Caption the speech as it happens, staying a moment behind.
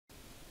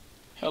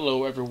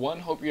Hello everyone,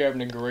 hope you're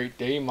having a great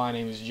day. My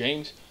name is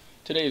James.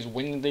 Today is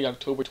Wednesday,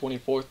 October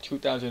 24th,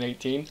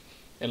 2018,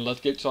 and let's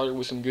get started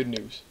with some good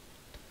news.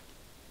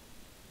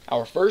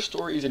 Our first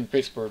story is in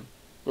Pittsburgh,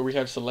 where we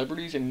have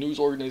celebrities and news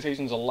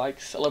organizations alike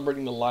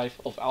celebrating the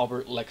life of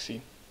Albert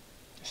Lexie.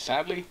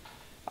 Sadly,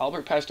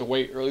 Albert passed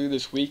away earlier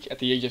this week at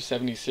the age of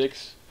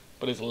 76,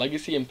 but his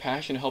legacy and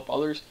passion to help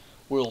others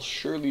will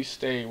surely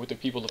stay with the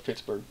people of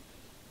Pittsburgh.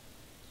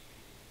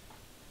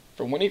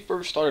 From when he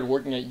first started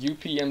working at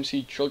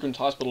UPMC Children's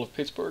Hospital of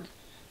Pittsburgh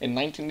in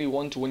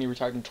 1981 to when he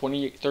retired in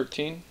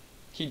 2013,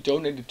 he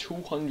donated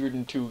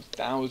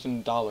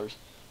 $202,000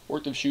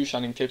 worth of shoe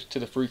shining tips to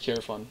the Free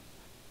Care Fund.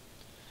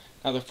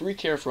 Now, the Free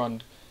Care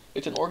Fund,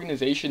 it's an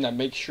organization that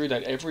makes sure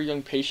that every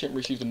young patient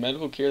receives the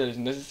medical care that is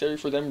necessary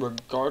for them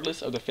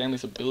regardless of the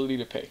family's ability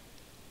to pay.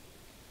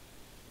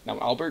 Now,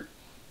 Albert,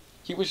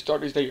 he would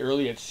start his day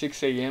early at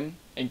 6 a.m.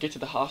 and get to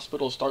the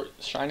hospital to start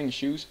shining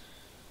shoes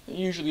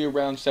usually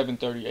around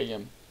 7:30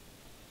 a.m.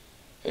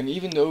 And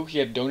even though he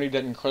had donated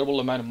that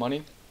incredible amount of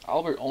money,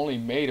 Albert only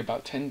made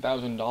about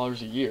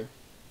 $10,000 a year.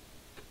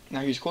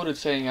 Now, he's quoted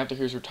saying after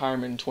his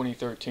retirement in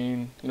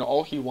 2013,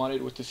 all he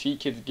wanted was to see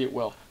kids get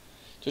well.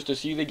 Just to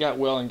see they got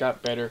well and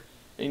got better,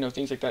 and,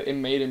 things like that. It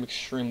made him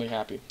extremely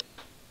happy.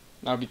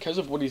 Now, because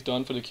of what he's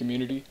done for the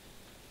community,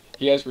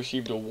 he has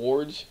received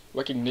awards,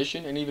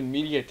 recognition, and even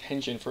media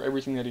attention for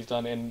everything that he's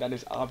done, and that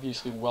is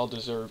obviously well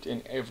deserved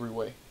in every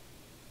way.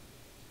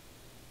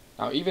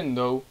 Now, even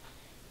though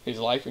his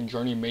life and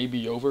journey may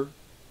be over,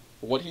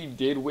 what he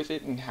did with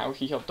it and how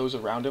he helped those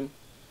around him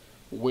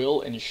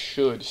will and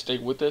should stay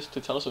with us to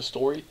tell us a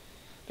story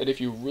that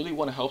if you really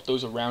want to help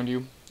those around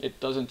you, it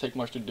doesn't take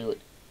much to do it.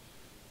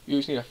 You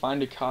just need to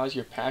find a cause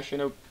you're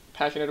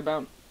passionate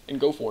about and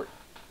go for it.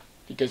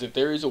 Because if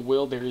there is a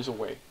will, there is a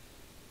way.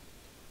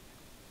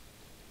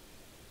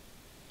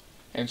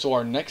 And so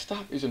our next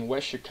stop is in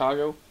West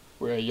Chicago,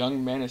 where a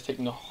young man is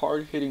taking the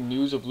hard-hitting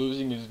news of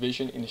losing his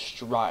vision in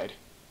stride.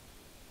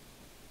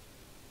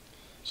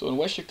 So in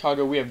West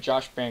Chicago, we have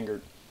Josh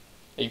Bangert,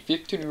 a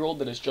 15-year-old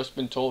that has just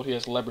been told he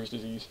has Leber's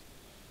disease,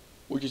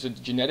 which is a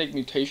genetic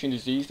mutation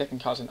disease that can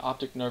cause an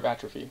optic nerve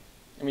atrophy.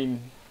 I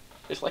mean,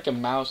 it's like a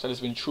mouse that has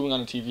been chewing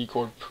on a TV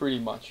cord pretty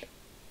much.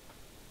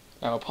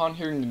 Now, upon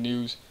hearing the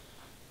news,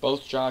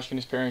 both Josh and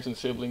his parents and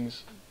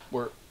siblings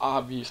were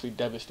obviously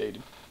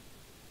devastated.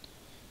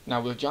 Now,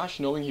 with Josh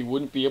knowing he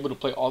wouldn't be able to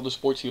play all the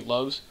sports he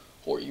loves,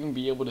 or even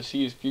be able to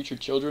see his future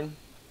children,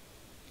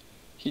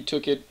 he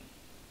took it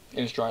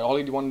in stride. All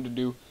he wanted to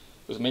do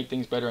was make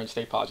things better and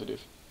stay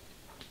positive.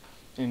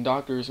 And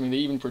doctors, they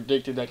even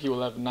predicted that he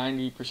will have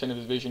 90% of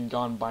his vision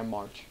gone by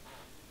March.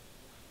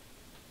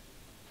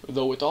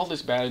 Though with all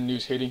this bad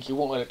news hitting, he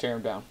won't let it tear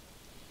him down.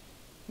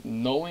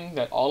 Knowing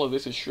that all of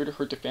this is sure to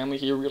hurt the family,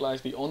 he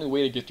realized the only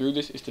way to get through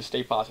this is to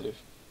stay positive.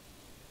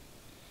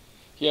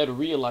 He had to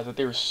realize that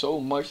there is so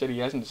much that he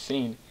hasn't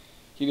seen.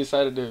 He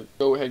decided to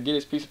go ahead, get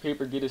his piece of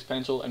paper, get his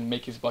pencil, and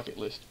make his bucket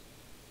list.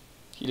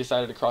 He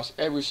decided to cross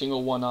every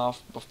single one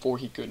off before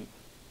he couldn't.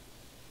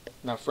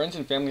 Now, friends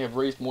and family have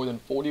raised more than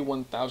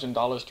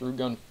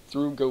 $41,000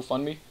 through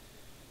GoFundMe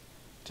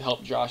to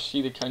help Josh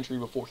see the country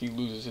before he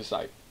loses his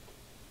sight.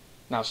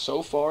 Now,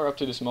 so far up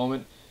to this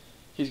moment,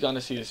 he's gone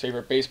to see his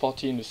favorite baseball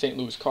team, the St.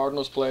 Louis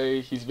Cardinals, play.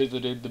 He's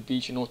visited the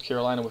beach in North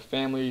Carolina with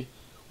family,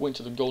 went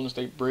to the Golden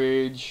State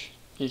Bridge.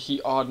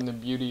 He awed in the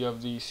beauty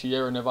of the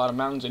Sierra Nevada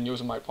mountains and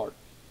Yosemite Park.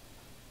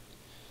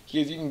 He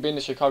has even been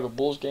to Chicago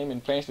Bulls game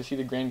and plans to see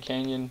the Grand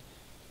Canyon,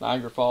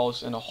 Niagara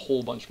Falls, and a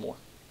whole bunch more.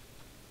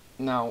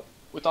 Now,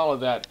 with all of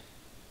that,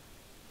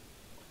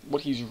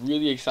 what he's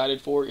really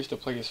excited for is to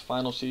play his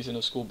final season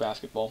of school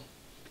basketball.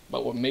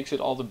 But what makes it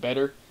all the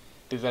better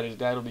is that his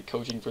dad will be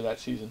coaching for that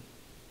season.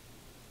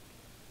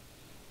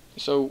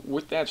 So,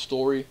 with that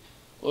story,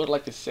 what I'd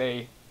like to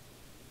say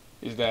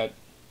is that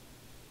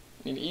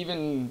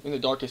even in the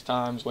darkest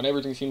times, when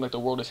everything seems like the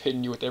world is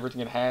hitting you with everything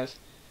it has,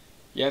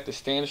 you have to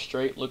stand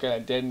straight, look at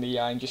it dead in the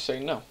eye, and just say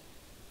no.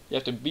 You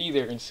have to be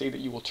there and say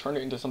that you will turn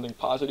it into something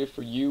positive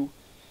for you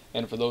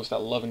and for those that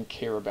love and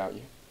care about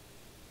you.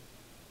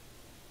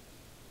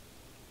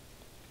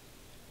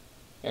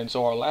 And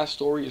so our last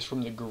story is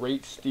from the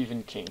great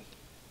Stephen King.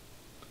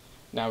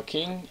 Now,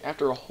 King,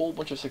 after a whole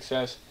bunch of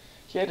success,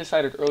 he had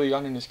decided early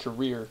on in his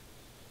career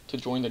to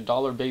join the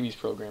Dollar Babies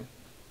program.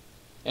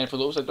 And for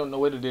those that don't know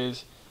what it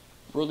is,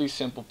 really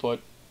simple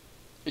put,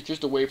 it's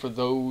just a way for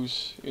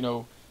those,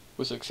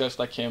 with success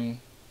like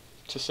him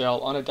to sell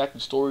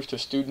unadapted stories to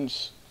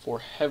students for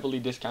heavily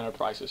discounted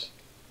prices.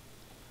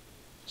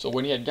 So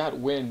when he had got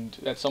wind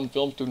that some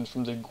film students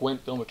from the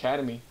Gwent Film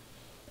Academy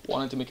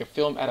wanted to make a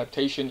film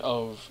adaptation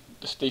of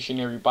The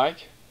Stationary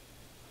Bike,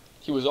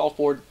 he was all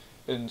for it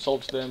and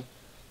sold to them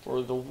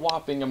for the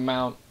whopping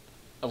amount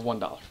of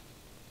 $1.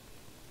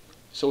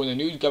 So when the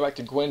news got back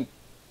to Gwent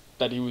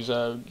that he was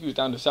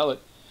down to sell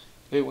it,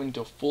 they went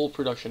into full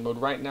production mode.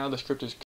 Right now the script is